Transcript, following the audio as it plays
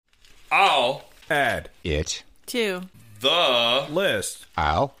I'll add it to the list.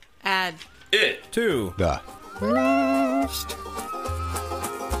 I'll add it to the list.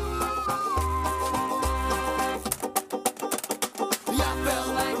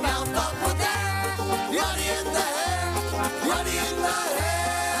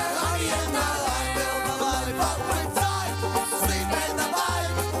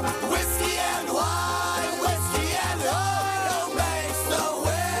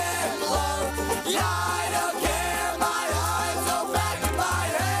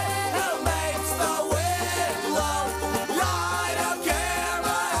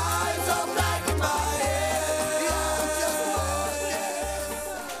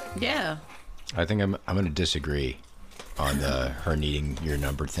 Yeah. I think I'm going to disagree on the her needing your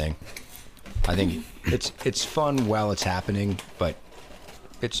number thing. I think it's fun while it's happening, but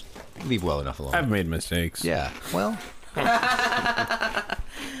it's leave well enough alone. I've made mistakes. Yeah. Well, well,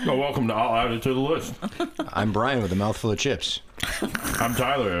 welcome to I'll add it to the list. I'm Brian with a mouthful of chips. I'm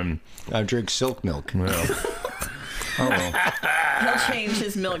Tyler, and I drink silk milk. well, He'll change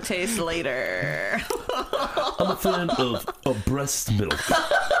his milk taste later. I'm a fan of breast milk.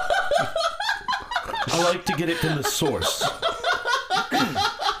 I like to get it from the source.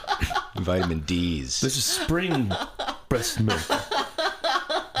 Vitamin D's. This is spring breast milk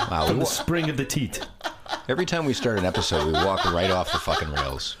Wow. from the spring of the teat. Every time we start an episode, we walk right off the fucking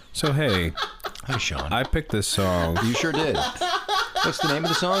rails. So hey, Hi, Sean. I picked this song. You sure did. What's the name of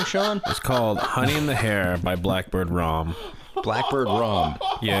the song, Sean? It's called "Honey in the Hair" by Blackbird Raum. Blackbird Raum.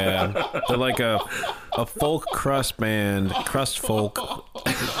 Yeah, they're like a folk crust band, crust folk,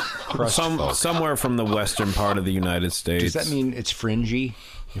 Crust folk. somewhere from the western part of the United States. Does that mean it's fringy?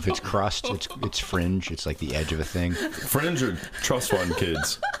 If it's crust, it's fringe. It's like the edge of a thing. Fringe or trust fund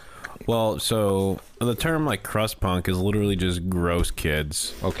kids. Well, so the term like crust punk is literally just gross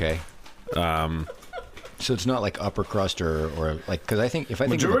kids. Okay. So it's not like upper crust or like, because I think if I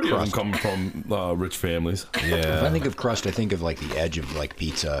think Majority of of a them crust, come from rich families. if I Yeah. think of crust, I think of like the edge of like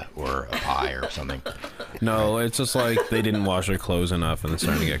pizza or a pie or something. No, it's just like they didn't wash their clothes enough and it's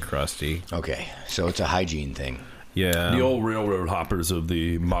starting to get crusty. Okay, so it's a hygiene thing. Yeah. The old railroad hoppers of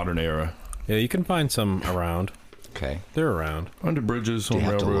the modern era. Yeah, you can find some around. Okay. They're around. Under bridges, Do on you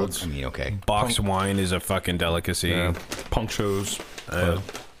have to look? railroads. I mean, okay. Boxed wine is a fucking delicacy. Yeah. Punk shows.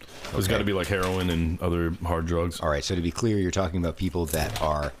 There's got to be like heroin and other hard drugs. All right, so to be clear, you're talking about people that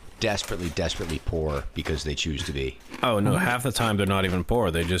are desperately, desperately poor because they choose to be. Oh no, half the time they're not even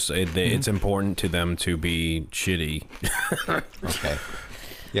poor. They just it's important to them to be shitty. Okay.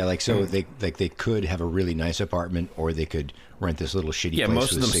 Yeah, like so they could have a really nice apartment, or they could rent this little shitty Yeah, place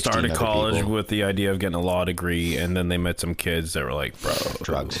most of with them 16 started other college people. with the idea of getting a law degree, and then they met some kids that were like, bro,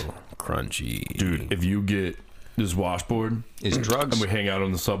 Drugs. crunchy. Dude, if you get this washboard Is drugs. and we hang out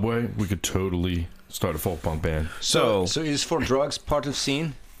on the subway, we could totally start a folk punk band. So is for drugs part of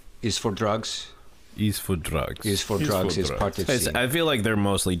scene? Is for drugs? he's for drugs. Is for He's drugs for is drugs. part of It's, scene. I feel like they're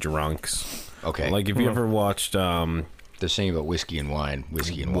mostly drunks. Okay. Like if you ever watched They're saying about whiskey and wine.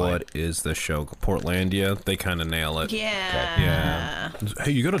 Whiskey and wine. what is the show Portlandia, they kind of nail it. Yeah. Yeah.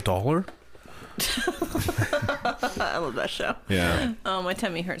 Hey, you got $1? I love that show. Yeah. Oh, my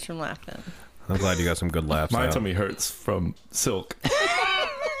tummy hurts from laughing. I'm glad you got some good laughs My out. tummy hurts from silk.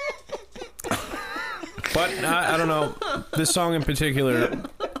 But I don't know. This song in particular,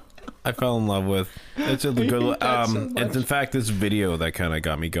 I fell in love with. It's a good. It's in fact this video that kind of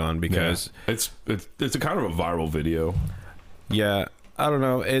got me going because It's a kind of a viral video. yeah, I don't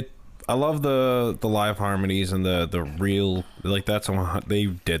know. I love the live harmonies and the real like that's they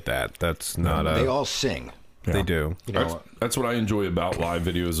did that. That's not They all sing. they do. You know, That's what I enjoy about live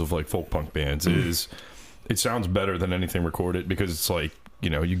videos of like folk punk bands is it sounds better than anything recorded because it's like, you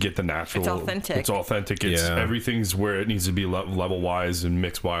know, you get the natural. It's authentic. It's authentic. It's Yeah. everything's where it needs to be level wise and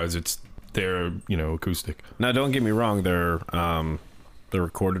mix wise. It's their, you know, acoustic. Now don't get me wrong. The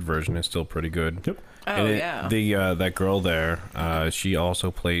recorded version is still pretty good. Yep. Oh, And yeah. The that girl there, she also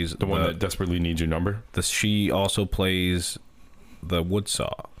plays The one that desperately needs your number. she also plays the wood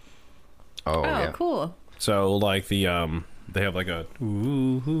saw. oh, Oh, yeah. cool. So like the they have like a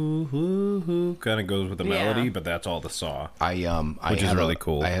ooh, ooh, ooh, ooh, kind of goes with the Yeah. melody, but that's all the saw. Which is really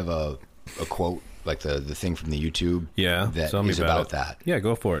cool. I have a quote, like the thing from the YouTube. Yeah, That tell me is about about that. Yeah,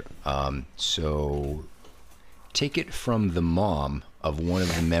 go for it. So, take it from the mom of one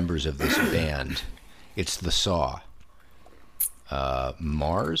of the members of this band. It's the Saw.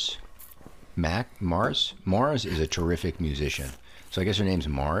 Mars is a terrific musician. So I guess her name's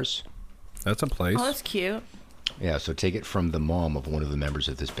Mars. That's a place. Oh, that's cute. Yeah, so take it from the mom of one of the members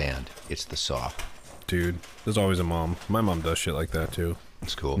of this band. It's the Saw. Dude, there's always a mom. My mom does shit like that too.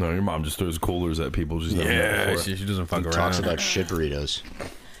 That's cool. No, your mom just throws coolers at people. She's never met before. she doesn't fuck He around. talks about shit burritos.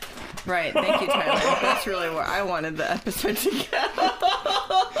 Right. Thank you, Tyler. That's really where I wanted the episode to go.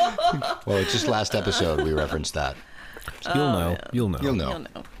 Well, it's just last episode we referenced that. You'll know. You'll know. You'll know. You'll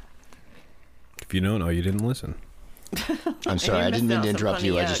know. If you don't know, you didn't listen. I'm sorry, you I didn't mean missed to out interrupt some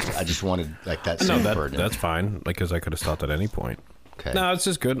you. funny I just wanted like that No, same that, burden. that's fine. Because I could have stopped at any point. Okay. No, it's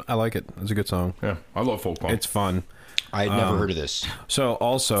just good. I like it. It's a good song. Yeah, I love folk punk. It's fun. I had never heard of this. So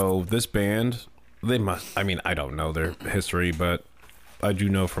also, this band, they must, I mean, I don't know their history, but I do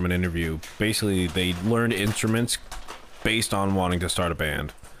know from an interview, basically they learned instruments based on wanting to start a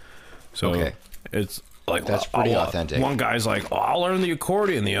band. So Okay. it's like, That's pretty authentic. One guy's like, oh, I'll learn the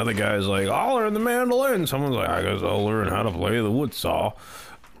accordion. The other guy's like, I'll learn the mandolin. Someone's like, I guess I'll learn how to play the wood saw.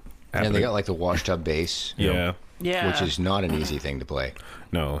 And they got like the washtub bass, Yeah. Yeah. which is not an easy thing to play.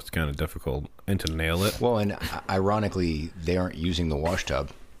 No, it's kind of difficult. And to nail it, Well, and ironically, they aren't using the washtub.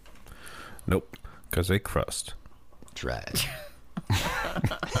 nope, because they crust. That's right.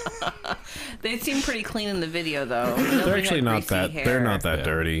 They seem pretty clean in the video, though. They're actually not that. They're not that Yeah.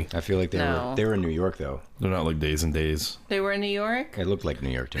 dirty. I feel like No. they were in New York though. They're not like Days and Days. They were in New York? It looked like New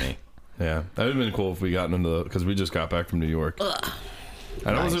York to me. Yeah, that would have been cool if we got into the because we just got back from New York.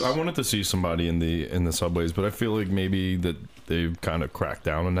 And Nice. I wanted to see somebody in the subways, but I feel like maybe that they've kind of cracked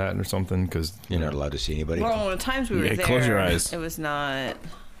down on that or something because You're not allowed to see anybody. Well, the times we were Yeah, there, close your eyes. it was not.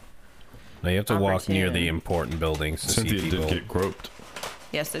 Now you have to walk near Opportune. the important buildings to Cynthia see did people. get groped.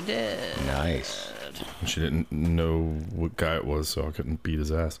 Yes, it did. Nice. She didn't know what guy it was, so I couldn't beat his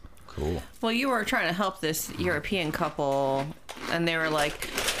ass. Cool. Well, you were trying to help this European couple, and they were like,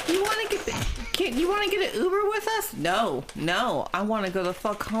 "You want to you want to get an Uber with us?" No, I want to go the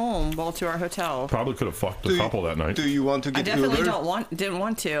fuck home. Well, to our hotel. Probably could have fucked the couple that night. Do you want to I get definitely Uber? didn't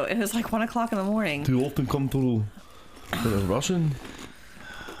want to. It was like 1 o'clock in the morning. Do you often come to the Russian?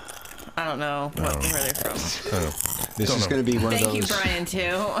 I don't know where they're from. This is going to be one of Thank you, those. Brian,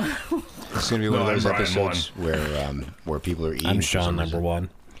 too. It's going to be one No, of those I'm Brian episodes where people are eating. I'm for Sean, some number reason.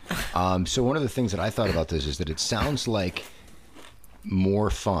 one. So one of the things that I thought about this is that it sounds like more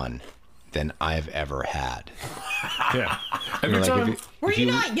fun than I've ever had. Yeah. You Every know, like time. Were if you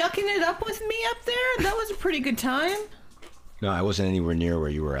not yucking it up with me up there? That was a pretty good time. No, I wasn't anywhere near where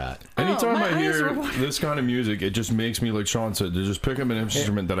you were at. Anytime my I eyes hear were watering. this kind of music, it just makes me, like Sean said, to just pick up an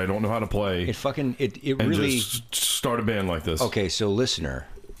instrument that I don't know how to play It fucking it and really. just start a band like this. Okay, so listener,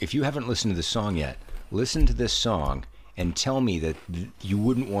 if you haven't listened to this song yet, listen to this song and tell me that you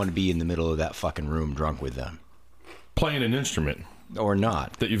wouldn't want to be in the middle of that fucking room drunk with them. Playing an instrument Or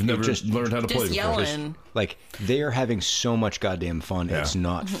not. that you've never just learned how to play Just before. yelling. like they are having so much goddamn fun. Yeah. It's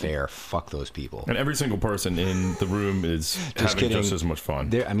not fair. Fuck those people. And every single person in the room is having kidding. just as much fun.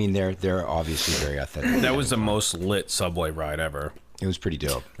 They're obviously very authentic. That was the most lit subway ride ever. It was pretty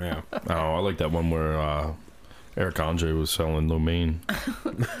dope. Yeah. Oh, I like that one where Eric Andre was selling lo mein.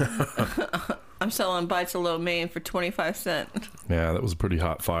 I'm selling bites of lo mein for 25 cents. Yeah, that was a pretty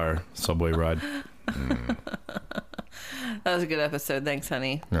hot fire subway ride. That was a good episode. Thanks,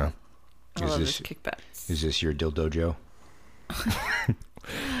 honey. Yeah. I Is love this- this kickbacks. Is this your dildo Joe?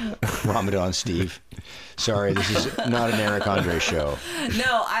 Ramadan Steve. Sorry, this is not an Eric Andre show.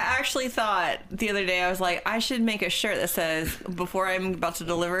 No, I actually thought the other day, I was like, I should make a shirt that says, before I'm about to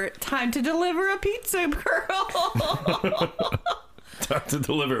deliver, time to deliver a pizza, girl. Time to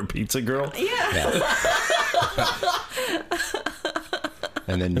deliver a pizza girl. Yeah.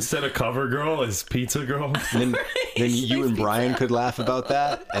 And then Instead of cover girl, is pizza girl. then you and Brian could laugh about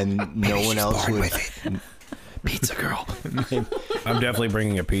that, and no one else would. Pizza girl. I'm definitely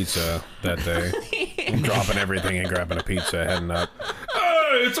bringing a pizza that day. I'm dropping everything and grabbing a pizza, heading up.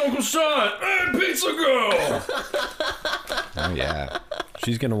 Hey, it's Uncle Sean. Hey, pizza girl. Oh yeah.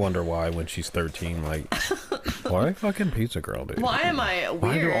 She's gonna wonder why when she's 13. Like, why fucking pizza girl, dude? Why am I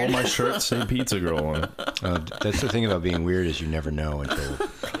Why do all weird? my shirts say pizza girl on it? That's the thing about being weird is you never know until.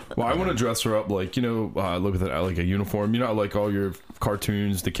 Well, I want to dress her up like, look at that, like a uniform. You know, like all your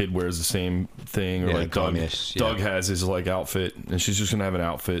cartoons, the kid wears the same thing, or Yeah, like Doug. communists, yeah. Doug has his like outfit, and she's just gonna have an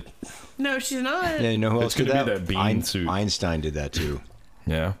outfit. No, she's not. Yeah, you know who It's else did gonna that? be that bean suit. Einstein did that too.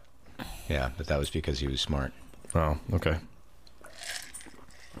 Yeah. Yeah, but that was because he was smart. Oh, okay.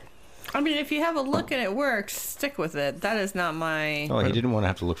 I mean, if you have a look and it works, stick with it. That is not my Oh, he didn't want to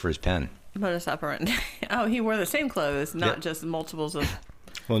have to look for his pen. modus operandi. Oh, he wore the same clothes, not just multiples of.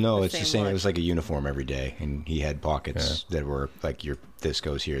 Well, no, The it's the same same. It look. was like a uniform every day, and he had pockets that were like this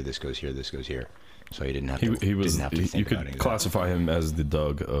goes here, this goes here, this goes here. So he didn't have to. He was. Didn't have to You think about any could of that. classify him as the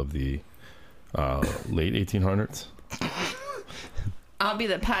Doug of the late 1800s, I'll be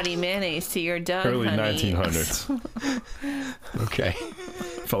the patty mayonnaise to your Doug, early honey. 1900s. Okay.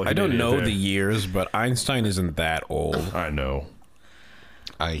 Felt like I an don't idiot know there. the years, but Einstein isn't that old. I know.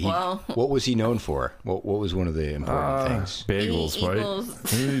 What was he known for? What was one of the important things? Bagels, He right?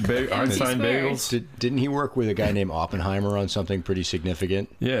 equals Einstein squares. bagels. Didn't he work with a guy named Oppenheimer on something pretty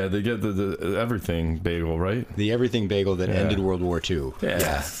significant? Yeah, they get the everything bagel, right? The everything bagel that Yeah. ended World War II.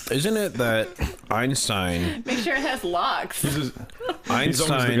 Yeah. Isn't it that Einstein, Make sure it has locks. He's almost the guy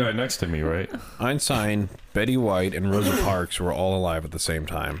Einstein, next to me, right? Einstein, Betty White, and Rosa Parks were all alive at the same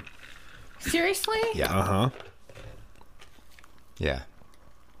time? Seriously? Yeah. Uh-huh. Yeah.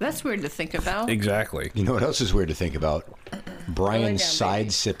 That's weird to think about. Exactly. You know what else is weird to think about? Brian down, baby.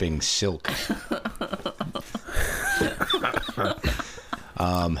 side-sipping silk.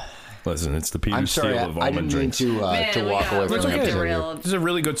 Listen, it's the Peter I'm sorry, Steele of I almond didn't mean drinks. to walk away from It's the okay. episode here. Derailed. This is a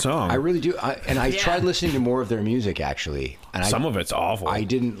really good song. I really do. I Yeah. tried listening to more of their music, actually. And Some of it's awful. I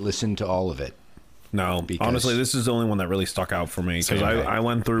didn't listen to all of it. No, Because- honestly, this is the only one that really stuck out for me because Same, right. I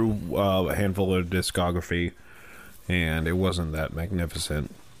went through a handful of discography, and it wasn't that magnificent.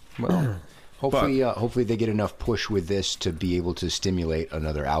 Well, hopefully they get enough push with this to be able to stimulate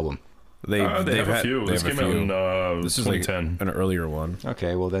another album. They have a few. They This have a came few. out in This is like 2010. an earlier one.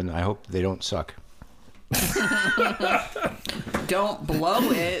 Okay, well then I hope they don't suck. Don't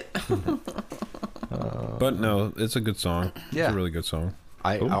blow it. But no, it's a good song. Yeah. It's a really good song.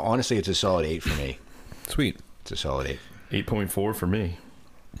 I honestly, it's a solid 8 for me. Sweet. It's a solid 8. 8.4 for me.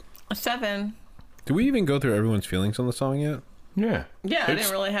 7. Did we even go through everyone's feelings on the song yet? Yeah. Yeah, I It's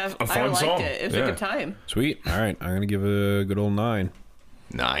didn't really have. a I fun liked song. it. It was Yeah. a good time. Sweet. All right, I'm gonna give it a good old 9.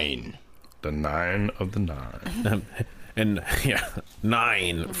 9. The 9 of the 9. And yeah,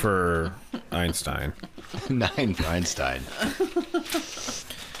 9 for Einstein. 9 for Einstein.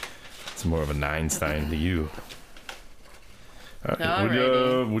 It's more of a Neinstein to you. All right.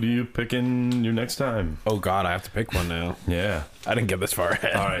 Alrighty. What are you picking your next time? Oh God, I have to pick one now. Yeah. I didn't get this far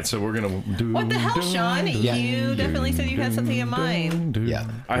ahead. All right, so we're gonna do. What the hell, Sean? You definitely said you had something in mind. Yeah.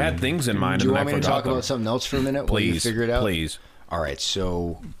 I had things in mind. Do you and want I me to forgot talk them. about something else for a minute while you Please, figure it out? please. All right,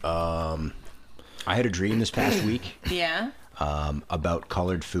 so I had a dream this past week Yeah. about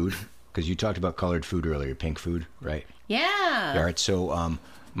colored food, because you talked about colored food earlier, pink food, right? Yeah. All right, so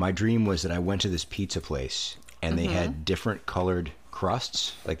my dream was that I went to this pizza place, and they had different colored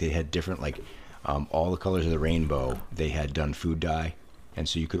crusts. Like they had different, like all the colors of the rainbow, they had done food dye. And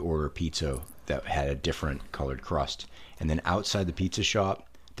so you could order a pizza that had a different colored crust. And then outside the pizza shop,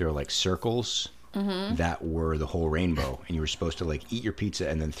 there were like circles that were the whole rainbow. And you were supposed to like eat your pizza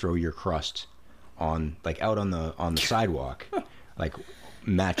and then throw your crust on, like out on the sidewalk, like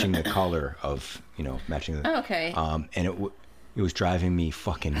matching the color of, matching the... Okay. And it was driving me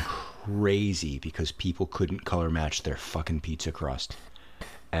fucking crazy because people couldn't color match their fucking pizza crust.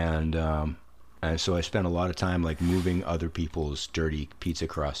 And so I spent a lot of time like moving other people's dirty pizza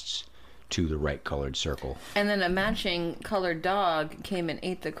crusts to the right colored circle. And then a matching colored dog came and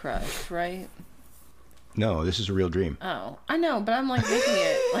ate the crust, right? No, this is a real dream. Oh, I know, but I'm like making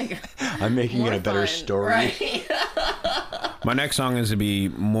it like I'm making it more a better fun, story. Right? My next song is to be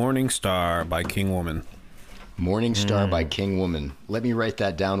 "Morning Star" by King Woman. Morning Star by King Woman. Let me write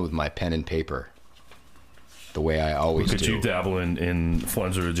that down with my pen and paper. The way I always Look at do. you dabble in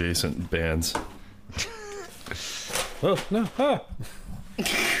Flunger adjacent bands. Oh no! Ah.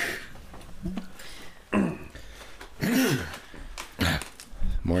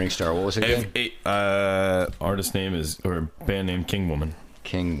 Morning Star. What was it again? Artist name is, or band name, King Woman.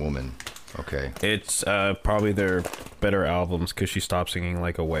 King Woman. Okay. It's probably their better albums because she stopped singing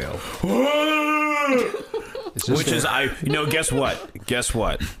like a whale. Which is guess what? Guess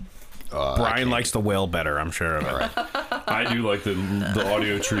what? Brian likes the whale better. I'm sure of it. I do like the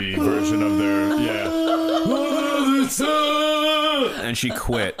audio tree version of their And she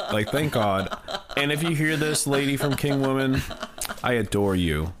quit. Like, thank God. And if you hear this, lady from King Woman, I adore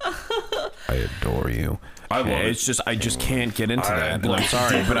you. I adore you. I love it. It's just I just can't get into that. And I'm like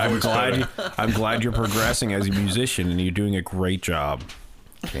sorry, but I'm voice better. glad you're progressing as a musician and you're doing a great job.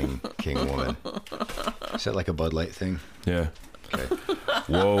 King Woman. Is that like a Bud Light thing? Yeah. Okay.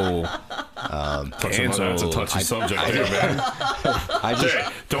 Whoa. That's a touchy subject there, man. I just Hey,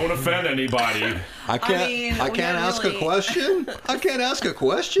 don't offend anybody. I can't mean, I we can't don't ask really- a question. I can't ask a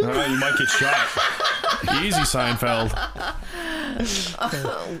question. You might get shot. Easy, Seinfeld.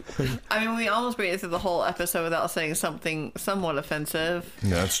 I mean, we almost made it through the whole episode without saying something somewhat offensive.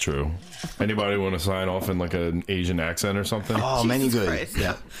 Yeah, that's true. Anybody want to sign off in like an Asian accent or something? Oh, many Jesus good. Christ.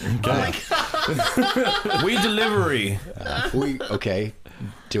 Yeah. We delivery. Okay.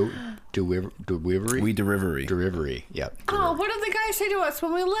 Delivery. We delivery. Delivery. Yep. Oh, what did the guy say to us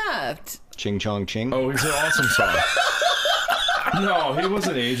when we left? Ching chong ching. Oh, he's an awesome song. No, he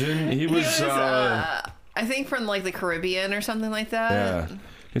wasn't Asian. He was I think from like the Caribbean or something like that. yeah.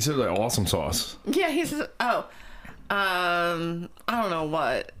 He said like awesome sauce. Yeah, he says, I don't know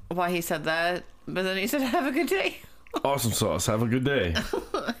why he said that, but then he said, have a good day. Awesome sauce. Have a good day.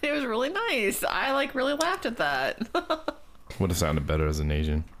 It was really nice. I like really laughed at that. Would have sounded better as an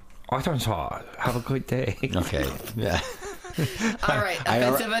Asian. Awesome sauce. Have a good day. Okay. Yeah. All right,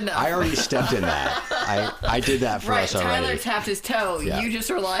 offensive enough. I already stepped in that. I did that for right, us already. Tyler tapped his toe. Yeah. You just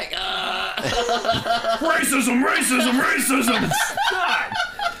were like, Racism, racism, racism. God.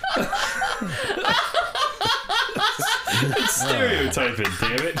 It's stereotyping,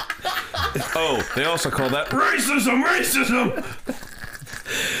 damn it. Oh, they also call that Racism, racism.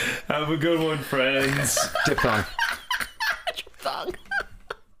 Have a good one, friends. Diphthong.